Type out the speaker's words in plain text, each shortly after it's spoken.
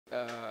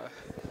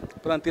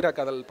இப்போ தான் தீரா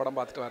காதல் படம்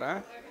பார்த்துட்டு வரேன்.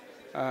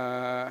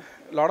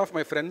 லாட் ஆஃப்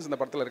மை ஃப்ரெண்ட்ஸ் இந்த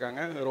படத்தில்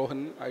இருக்காங்க.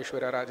 Rohan,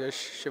 Aishwarya,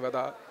 Rajesh,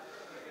 Sivada,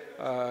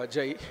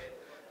 Jai.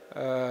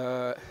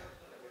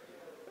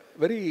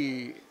 Very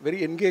very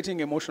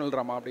engaging emotional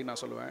drama அப்படின்னு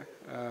நான் சொல்லுவேன்.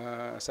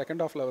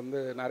 செகண்ட் ஹாஃபில்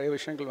வந்து நிறைய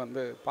விஷயங்கள்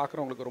வந்து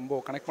பார்க்குறவங்களுக்கு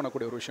ரொம்ப கனெக்ட்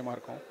பண்ணக்கூடிய ஒரு விஷயமா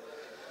இருக்கும்.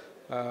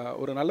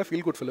 ஒரு நல்ல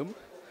ஃபீல் குட் ஃபிலிம்,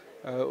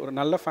 ஒரு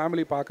நல்ல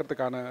ஃபேமிலி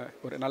பார்க்குறதுக்கான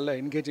ஒரு நல்ல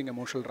என்கேஜிங்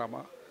எமோஷனல்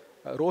ட்ராமா.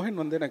 ரோஹன்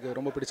வந்து எனக்கு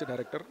ரொம்ப பிடிச்ச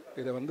டைரக்டர்.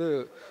 இதை வந்து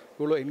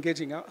இவ்வளோ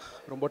என்கேஜிங்காக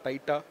ரொம்ப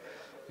டைட்டாக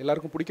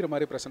எல்லாருக்கும் பிடிக்கிற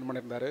மாதிரி ப்ரெசென்ட்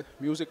பண்ணியிருந்தார்.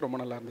 மியூசிக் ரொம்ப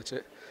நல்லா இருந்துச்சு.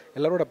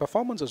 எல்லாரோட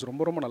பெர்ஃபார்மன்ஸஸ்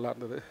ரொம்ப ரொம்ப நல்லா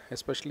இருந்தது.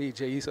 எஸ்பெஷலி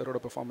ஜெய் சாரோட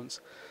பெர்ஃபார்மன்ஸ்,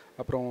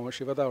 அப்புறம்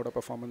சிவதாவோட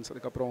பெர்ஃபார்மன்ஸ்,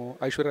 அதுக்கப்புறம்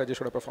ஐஸ்வர்யா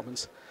ராஜேஷோட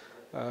பெர்ஃபார்மன்ஸ்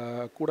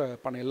கூட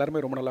பண்ண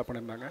எல்லாருமே ரொம்ப நல்லா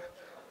பண்ணியிருந்தாங்க.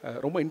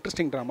 ரொம்ப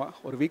இன்ட்ரெஸ்டிங் ட்ராமா.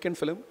 ஒரு வீக்கெண்ட்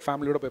ஃபிலிம்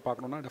ஃபேமிலியோட போய்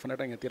பார்க்கணுன்னா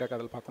டெஃபினட்டாக எங்கள் தீரா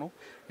காதல் பார்க்கணும்.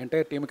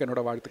 என்டையர் டீமுக்கு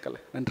என்னோட வாழ்த்துக்கள்.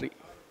 நன்றி.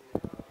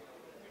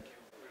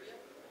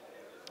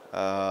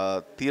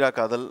 தீரா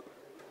காதல்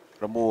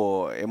ரொம்ப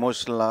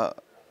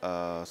எமோஷ்னலாக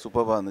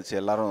சூப்பராக இருந்துச்சு.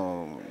 எல்லோரும்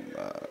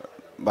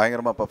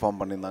பயங்கரமாக பர்ஃபார்ம்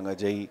பண்ணியிருந்தாங்க.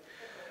 ஜெய்,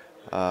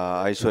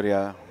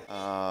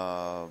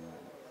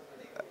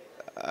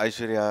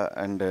 ஐஸ்வர்யா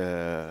அண்டு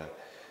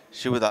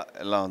சிவதா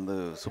எல்லாம் வந்து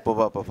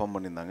சூப்பராக பர்ஃபார்ம்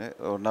பண்ணியிருந்தாங்க.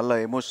 ஒரு நல்ல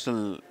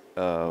எமோஷ்னல்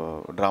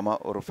ட்ராமா,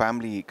 ஒரு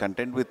ஃபேமிலி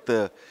கண்டென்ட் வித்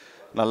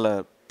நல்ல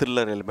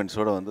த்ரில்லர்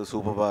எலிமெண்ட்ஸோடு வந்து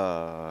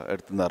சூப்பராக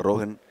எடுத்திருந்தார்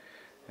Rohan.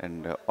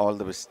 And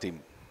all the best team.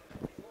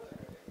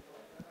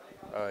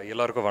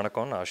 எல்லாருக்கும்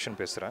வணக்கம். நான் அஸ்வின்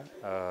பேசுகிறேன்.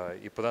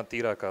 இப்போ தான்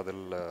தீரா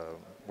காதல்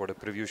ஓட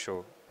ப்ரிவ்யூ ஷோ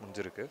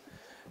முடிஞ்சிருக்கு.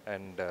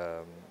 அண்ட்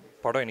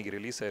படம் இன்றைக்கி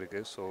ரிலீஸ்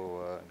ஆகிருக்கு. ஸோ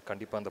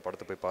கண்டிப்பாக அந்த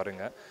படத்தை போய்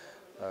பாருங்கள்.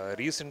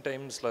 ரீசெண்ட்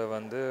டைம்ஸில்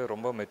வந்து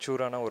ரொம்ப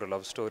மெச்சூரான ஒரு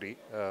லவ் ஸ்டோரி.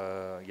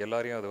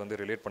 எல்லாரையும் அதை வந்து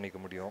ரிலேட் பண்ணிக்க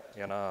முடியும்.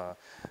 ஏன்னா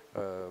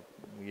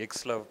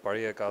எக்ஸ் லவ்,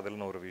 பழைய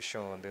காதல்னு ஒரு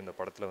விஷயம் வந்து இந்த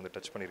படத்தில் வந்து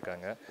டச்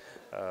பண்ணியிருக்காங்க.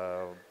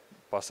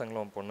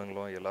 பசங்களும்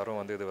பொண்ணுங்களும் எல்லோரும்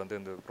வந்து இது வந்து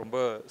இந்த ரொம்ப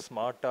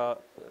ஸ்மார்ட்டாக,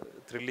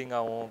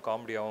 த்ரில்லிங்காகவும்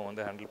காமெடியாகவும்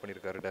வந்து ஹேண்டில்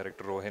பண்ணியிருக்காரு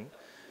டைரக்டர் ரோஹன்.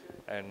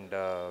 அண்ட்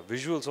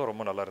விஷுவல்ஸும்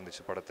ரொம்ப நல்லா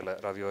இருந்துச்சு படத்தில்.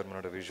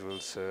 ரவிவர்மனோட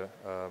விஷுவல்ஸு,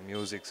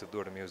 மியூசிக்,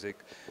 சித்துவோட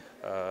மியூசிக்.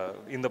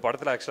 இந்த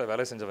படத்தில் ஆக்சுவலாக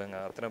வேலை செஞ்சவங்க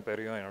அத்தனை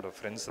பேரையும் என்னோடய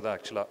ஃப்ரெண்ட்ஸ் தான்.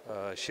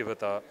 ஆக்சுவலாக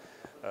சிவதா,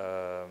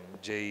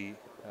 ஜெய்,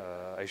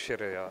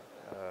 ஐஸ்வர்யா,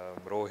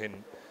 ரோஹின்,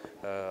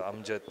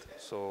 அம்ஜத்.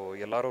 ஸோ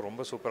எல்லோரும்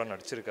ரொம்ப சூப்பராக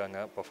நடிச்சிருக்காங்க,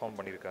 பர்ஃபார்ம்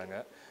பண்ணியிருக்காங்க.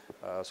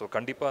 ஸோ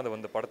கண்டிப்பாக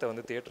அந்த படத்தை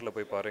வந்து தியேட்டரில்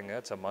போய் பாருங்கள்.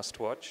 It's a must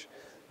watch.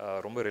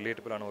 ரொம்ப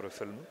ரிலேட்டபிளான ஒரு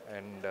film.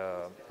 And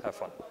have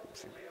fun.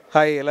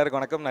 Hi, எல்லாருக்கும்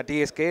வணக்கம். நான்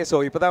டிஎஸ்கே. ஸோ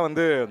இப்போ தான்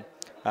வந்து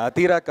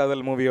தீரா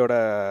காதல் மூவியோட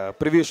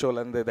ப்ரிவ்யூ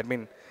ஷோலேருந்து, தட்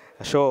மீன்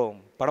ஷோ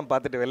படம்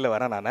பார்த்துட்டு வெளில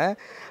வரேன் நான்.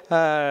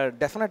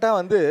 டெஃபினட்டாக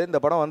வந்து இந்த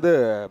படம் வந்து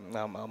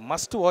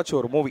மஸ்ட் வாட்ச்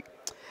ஒரு மூவி.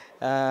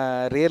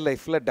 ரியல்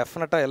லைஃப்பில்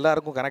டெஃபினட்டாக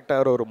எல்லாருக்கும் கனெக்ட்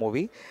ஆகிற ஒரு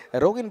மூவி.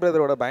 ரோஹின்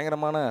பிரதரோட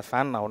பயங்கரமான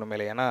ஃபேன் நான்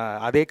ஒன்றுமேலே. ஏன்னா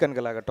அதே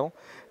கண்களாகட்டும்,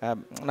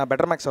 நான்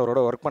பெட்டர் மேக்ஸ்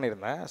அவரோட ஒர்க்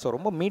பண்ணியிருந்தேன். ஸோ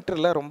ரொம்ப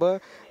மீட்டரில் ரொம்ப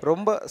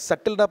ரொம்ப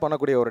சட்டில்டாக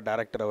பண்ணக்கூடிய ஒரு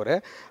டேரக்டர் அவர்.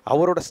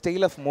 அவரோட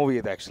ஸ்டைல் ஆஃப் மூவி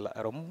இது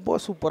ஆக்சுவலாக ரொம்ப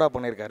சூப்பராக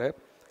பண்ணியிருக்காரு.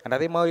 அண்ட்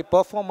அதே மாதிரி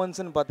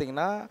பர்ஃபார்மன்ஸ்னு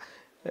பார்த்தீங்கன்னா,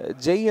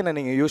 ஜெய்யனை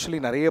நீங்கள் யூஸ்வலி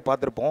நிறைய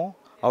பார்த்துருப்போம்.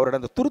 அவரோட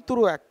அந்த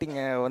துரு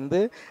ஆக்டிங்கை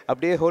வந்து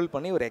அப்படியே ஹோல்ட்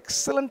பண்ணி ஒரு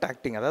எக்ஸலண்ட்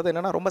ஆக்டிங், அதாவது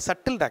என்னென்னா ரொம்ப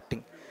சட்டில்ட்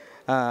ஆக்டிங்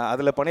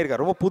அதில்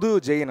பண்ணியிருக்காரு. ரொம்ப புது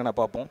ஜெய் என்னென்ன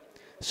பார்ப்போம்.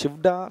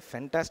 ஷிவ்டா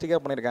ஃபென்டாஸ்டிக்காக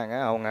பண்ணியிருக்காங்க.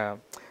 அவங்க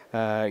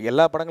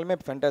எல்லா படங்களுமே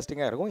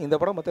ஃபென்டாஸ்டிக்காக இருக்கும். இந்த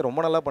படம் பார்த்து ரொம்ப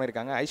நல்லா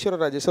பண்ணியிருக்காங்க. ஐஸ்வர்யா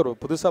ராஜேஷ் ஒரு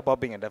புதுசாக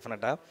பார்ப்பீங்க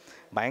டெஃபினட்டாக.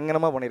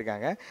 பயங்கரமாக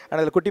பண்ணியிருக்காங்க. அண்ட்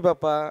அதில் குட்டி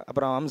பாப்பா,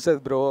 அப்புறம்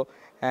அம்சத் ப்ரோ,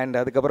 அண்ட்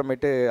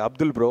அதுக்கப்புறமேட்டு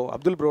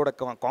அப்துல் ப்ரோட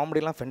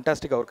காமெடிலாம்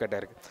ஃபென்டாஸ்டிக்காக ஒர்க் அவுட்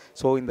ஆயிருக்கு.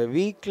 ஸோ இந்த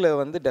வீக்கில்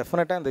வந்து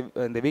டெஃபினட்டாக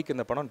இந்த வீக்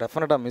இந்த படம்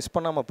டெஃபினட்டாக மிஸ்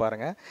பண்ணாமல்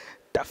பாருங்கள்.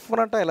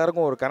 டெஃபினட்டாக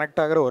எல்லாருக்கும் ஒரு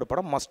கனெக்ட் ஆகிற ஒரு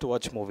படம், must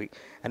watch movie.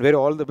 And very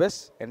all the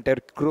best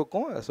entire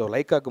க்ரூக்கும். So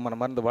லைக்காக்கும்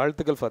மனமார்ந்த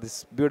வாழ்த்துக்கள் for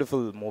this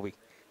beautiful movie.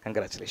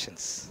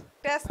 Congratulations.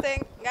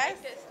 Testing, guys.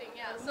 Testing,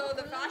 yeah. So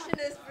the fashion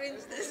is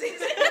fringe this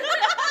season.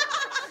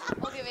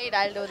 Okay, wait,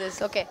 I'll do this.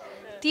 Okay.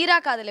 தீரா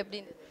காதல் எப்படி?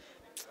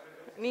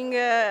 நீங்க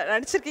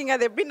நடிச்சிருக்கீங்க,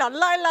 அது எப்படி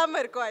நல்லா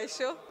இல்லாம இருக்கும்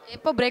ஐஷோ?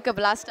 எப்போ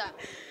பிரேக்கப் லாஸ்டா?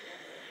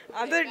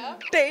 அது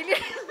daily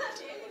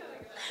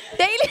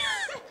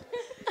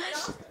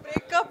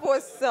breakup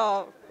was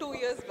 2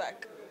 years back.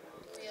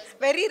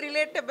 Very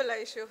relatable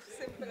Aishu.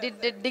 Did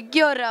dig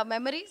your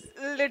memories?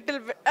 Little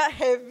bit,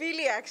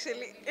 heavily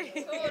actually.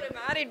 ஒரு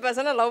married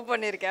person லவ்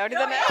பண்ணிருக்கேன்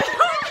அப்படிதானே?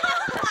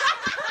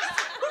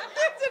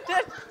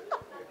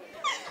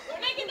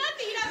 உனக்கு தான்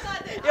தீரா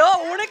காதல். யோ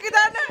உனக்கு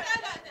தானே.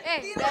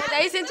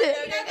 தயவு செஞ்சு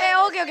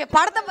ஓகே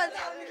படத்தை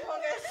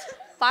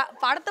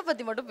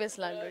பற்றி மட்டும்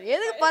பேசலாம்.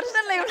 எதுக்கு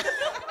பர்சனல் லைஃப்?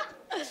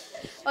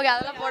 ஓகே,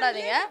 அதெல்லாம்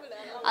போடாதீங்க.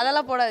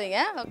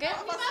 ஓகே,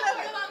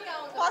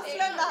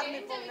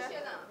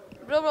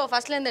 ப்ரோ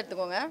ஃபர்ஸ்ட்லேருந்து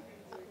எடுத்துக்கோங்க.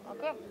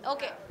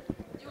 Okay.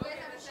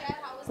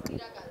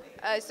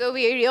 So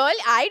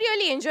I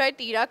really enjoyed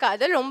Theera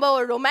Kaadhal. ரொம்ப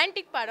ஒரு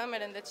ரொமான்டிக் படம்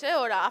இருந்துச்சு.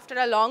 ஒரு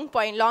ஆஃப்டர் அ லாங்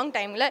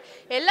டைமில்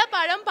எல்லா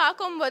படம்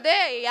பார்க்கும்போது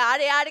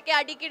யாருக்கு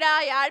அடிக்கடா,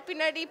 யார்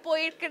பின்னாடி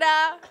போயிருக்கடா,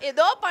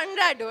 ஏதோ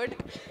பண்ணுறா டோட்.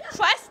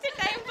 ஃபர்ஸ்ட்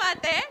டைம்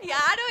பார்த்தேன்,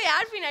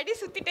 யார் பின்னாடி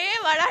சுற்றிட்டே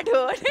வரா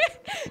டோட்.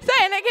 ஸோ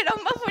எனக்கு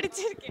ரொம்ப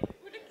பிடிச்சிருக்கு.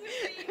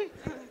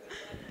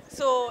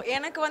 ஸோ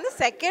எனக்கு வந்து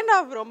செகண்ட்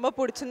ஹாஃப் ரொம்ப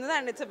பிடிச்சிருந்தது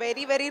and it's a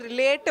very very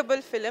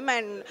relatable film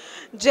and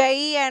Jai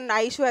and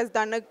Aishu has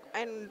done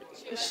and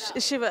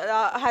Shiva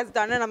has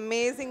done an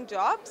amazing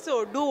job, so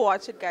do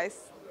watch it guys.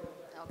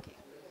 Okay.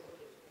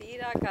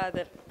 Theera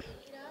Kaadhal.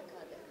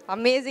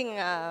 Amazing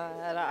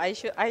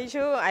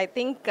Aishu, I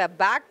think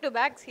back to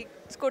back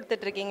hits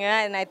கொடுத்துட்ருக்கீங்க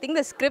and I think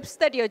the scripts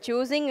that you're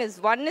choosing is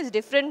one is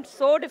different,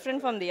 so different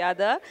from the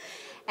other.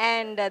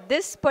 And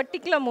this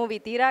particular movie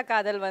Theera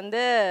Kaadhal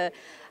வந்து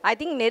I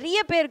think நிறைய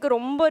பேருக்கு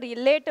ரொம்ப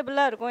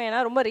ரிலேட்டபிளாக இருக்கும். ஏன்னா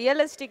ரொம்ப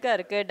ரியலிஸ்டிக்காக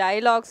இருக்குது.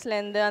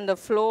 டைலாக்ஸ்லேருந்து அந்த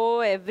flow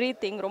every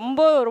thing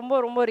ரொம்ப ரொம்ப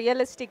ரொம்ப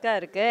ரியலிஸ்டிக்காக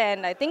இருக்குது.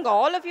 And I think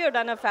all of you have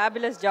done a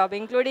fabulous job,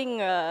 including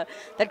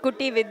that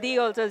குட்டி வித்தி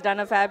also has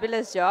done a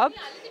fabulous job.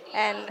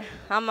 And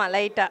ஆமாம்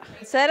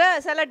லைட்டாக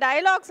சில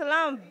டைலாக்ஸ்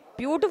எல்லாம்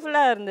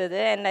பியூட்டிஃபுல்லாக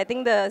இருந்தது. And I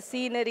think the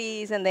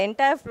sceneries and the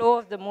entire flow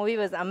of the movie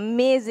was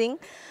amazing.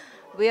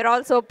 We are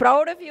also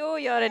proud of you.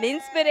 You are an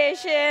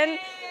inspiration.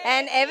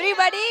 And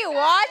everybody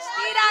watch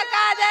Theera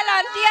Kaadhal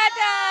on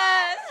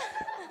theaters.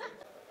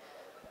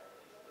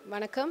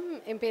 வணக்கம்,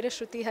 என் பேர்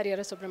ஸ்ருதி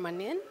ஹரிஹர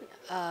சுப்ரமணியன்.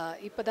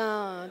 இப்போ தான்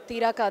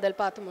தீரா காதல்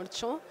பார்த்து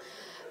முடித்தோம்.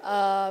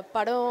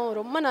 படம்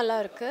ரொம்ப நல்லா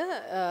இருக்குது.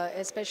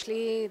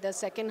 Especially the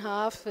second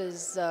half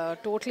is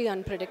totally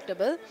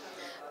unpredictable.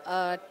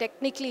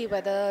 Technically,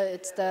 whether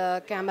it's the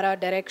camera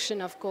direction,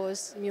 of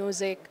course,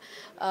 music,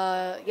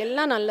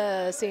 எல்லாம் நல்லா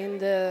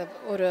சேர்ந்து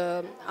ஒரு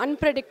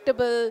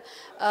அன்பிரடிக்டபிள்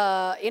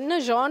என்ன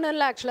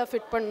ஜானரில் ஆக்சுவலாக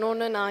ஃபிட்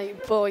பண்ணணுன்னு நான்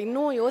இப்போது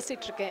இன்னும்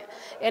யோசிச்சுட்ருக்கேன்.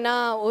 ஏன்னா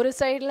ஒரு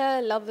சைடில்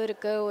லவ்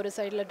இருக்குது, ஒரு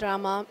சைடில்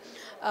ட்ராமா,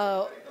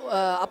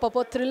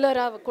 அப்பப்போ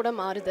த்ரில்லராக கூட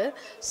மாறுது.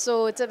 So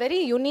it's a very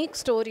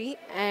unique story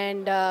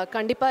and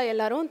கண்டிப்பாக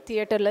எல்லோரும்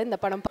தியேட்டரில் இந்த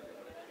படம்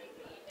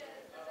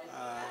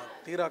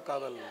தீரா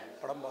காதல்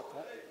படம்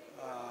பார்த்தோம்.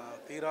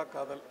 தீரா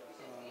காதல்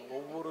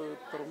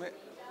ஒவ்வொருத்தருமே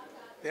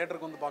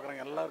தேட்டருக்கு வந்து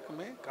பார்க்குறாங்க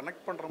எல்லாருக்குமே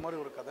கனெக்ட் பண்ணுற மாதிரி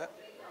ஒரு கதை.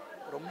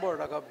 ரொம்ப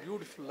அழகாக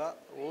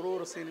பியூட்டிஃபுல்லாக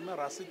ஒரு சீனுமே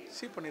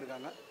ரசித்து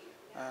பண்ணியிருக்காங்க.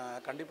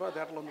 கண்டிப்பாக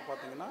தேட்டரில் வந்து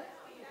பார்த்தீங்கன்னா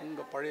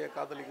உங்கள் பழைய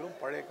காதலிகளும்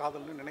பழைய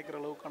காதல்னு நினைக்கிற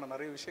அளவுக்கான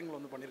நிறைய விஷயங்கள்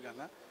வந்து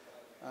பண்ணியிருக்காங்க.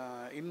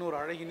 இன்னொரு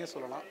அழகினே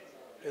சொல்லலாம்.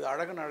 இது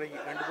அழகன் அழகி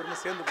ரெண்டு பேருமே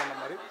சேர்ந்து பண்ண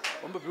மாதிரி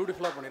ரொம்ப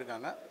பியூட்டிஃபுல்லாக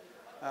பண்ணியிருக்காங்க.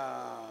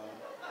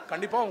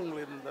 கண்டிப்பாக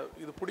உங்களுக்கு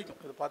இது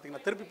பிடிக்கும். இது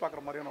பார்த்தீங்கன்னா திருப்பி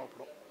பார்க்குற மாதிரியான ஒரு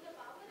படம்.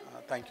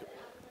 தேங்க்யூ.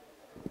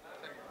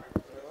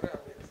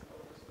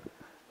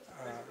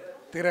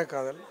 தீரா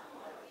காதல்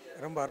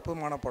ரொம்ப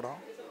அற்புதமான படம்.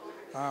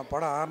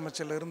 படம்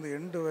ஆரம்பிச்சிலேருந்து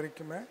எண்டு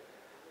வரைக்குமே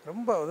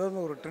ரொம்ப அதாவது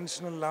ஒரு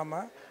டென்ஷன்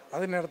இல்லாமல்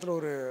அதே நேரத்தில்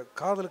ஒரு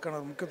காதலுக்கான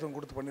ஒரு முக்கியத்துவம்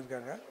கொடுத்து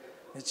பண்ணியிருக்காங்க.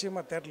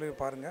 நிச்சயமாக தேட்டரில்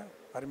பாருங்கள்,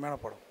 அருமையான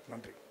படம்.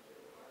 நன்றி.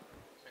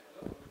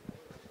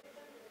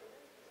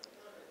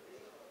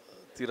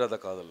 தீராத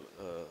காதல்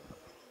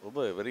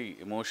ரொம்ப very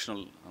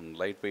emotional and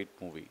light weight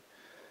movie.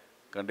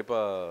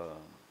 கண்டிப்பாக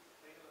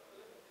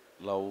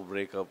லவ்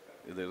பிரேக்கப்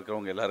இது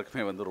இருக்கிறவங்க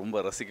எல்லாருக்குமே வந்து ரொம்ப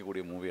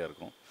ரசிக்கக்கூடிய மூவியாக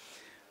இருக்கும்.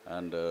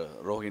 அண்டு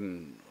ரோஹின்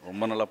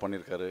ரொம்ப நல்லா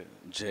பண்ணியிருக்காரு.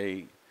 ஜெய்,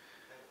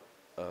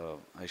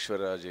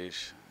 ஐஸ்வர்யா,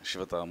 ஜெய்ஷ்,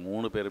 சிவதா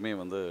 3 பேருமே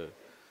வந்து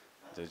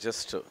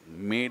ஜஸ்ட்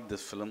மேட்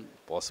திஸ் ஃபிலிம்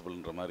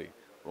பாசிபிள்ன்ற மாதிரி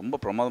ரொம்ப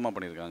பிரமாதமாக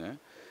பண்ணியிருக்காங்க.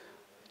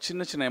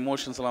 சின்ன சின்ன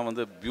எமோஷன்ஸ்லாம்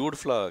வந்து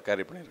பியூட்டிஃபுல்லாக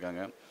கேரி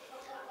பண்ணியிருக்காங்க.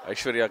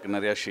 ஐஸ்வர்யாவுக்கு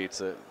நிறையா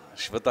ஷேட்ஸு,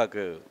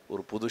 சிவதாக்கு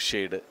ஒரு புது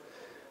ஷேடு,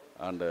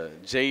 அண்டு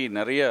ஜெய்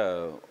நிறைய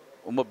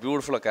ரொம்ப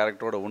பியூட்டிஃபுல்லாக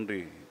கேரக்டரோட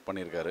ஒன்றி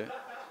பண்ணியிருக்காரு.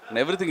 And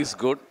every thing is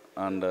good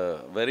and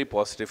very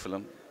positive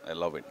film. I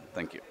love it.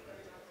 Thank you.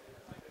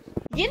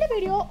 இந்த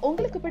வீடியோ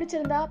உங்களுக்கு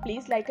பிடிச்சிருந்தா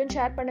ப்ளீஸ் லைக் அண்ட்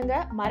ஷேர் பண்ணுங்க.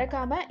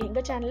 மறக்காம எங்க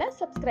சேனலை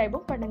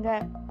சப்ஸ்கிரைபும் பண்ணுங்க.